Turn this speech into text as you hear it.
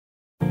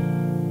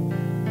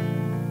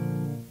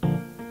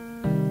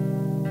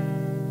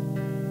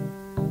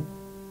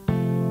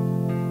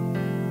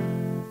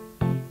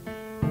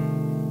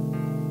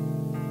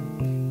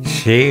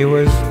She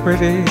was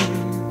pretty,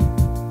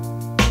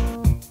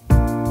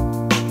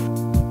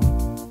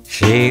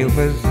 she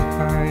was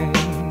fine,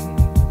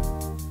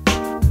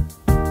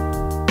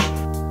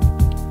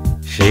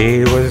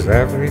 she was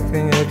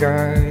everything a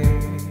guy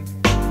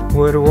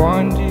would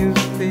want. You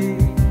see,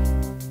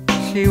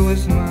 she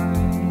was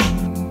mine.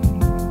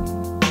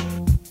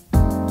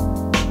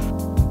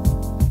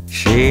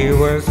 She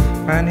was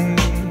funny,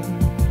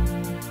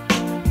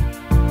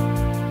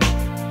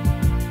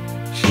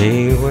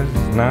 she was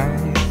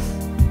nice,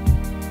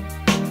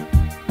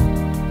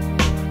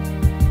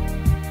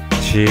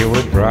 she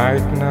would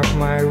brighten up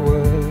my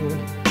world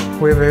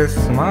with a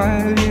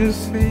smile. You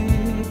see,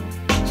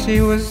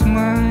 she was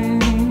mine.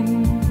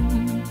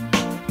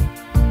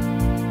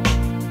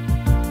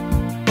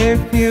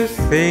 If you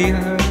see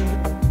her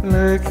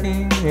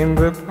lurking in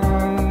the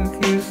park,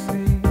 you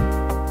see,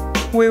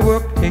 we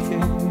were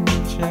picking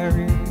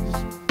cherries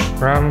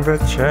from the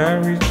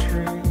cherry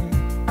tree.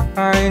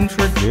 I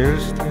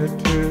introduced her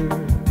to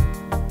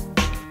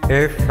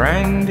a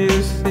friend.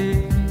 You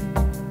see,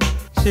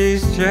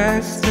 she's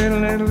just a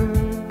little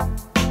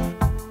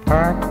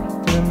pop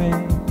to me.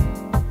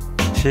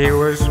 She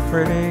was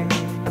pretty,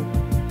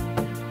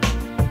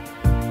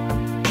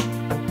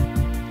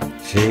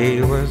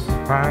 she was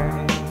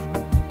fine,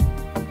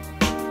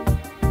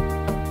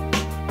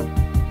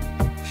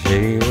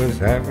 she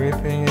was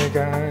everything a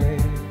guy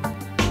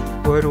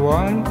would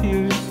want.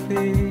 You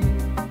see,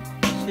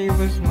 she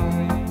was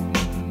mine.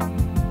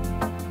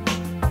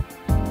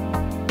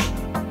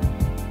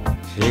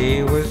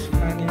 She was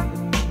funny,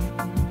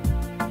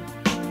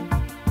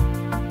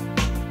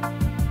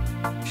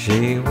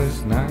 she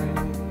was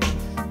nice,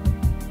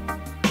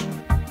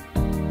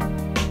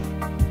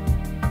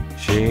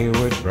 she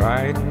would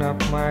brighten up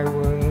my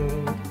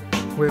world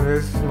with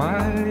a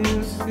smile.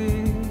 You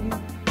see,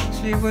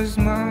 she was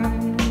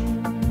mine.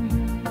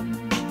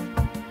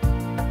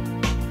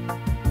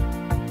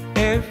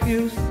 If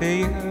you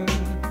see her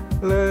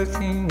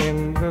lurking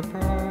in the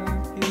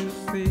park, you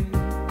see,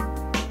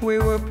 we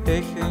were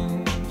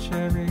picking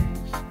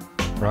cherries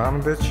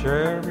from the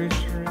cherry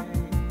tree.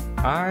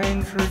 I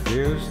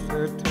introduced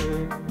her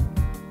to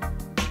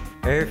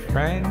a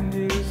friend.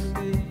 You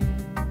see,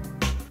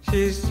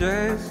 she's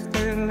just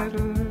a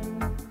little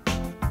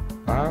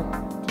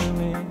pop to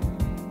me.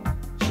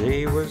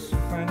 She was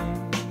funny,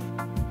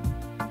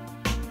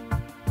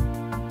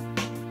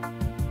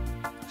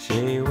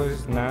 she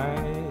was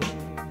nice,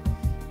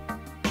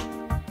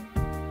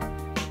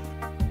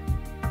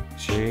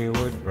 she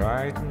would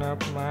brighten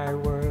up my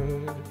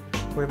world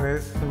with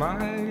a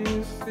smile.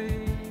 You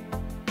see,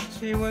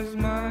 she was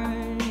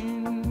mine.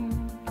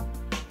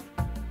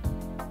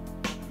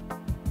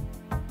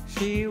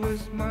 She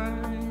was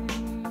mine.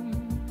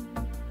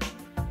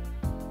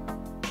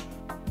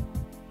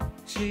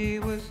 She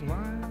was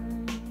mine.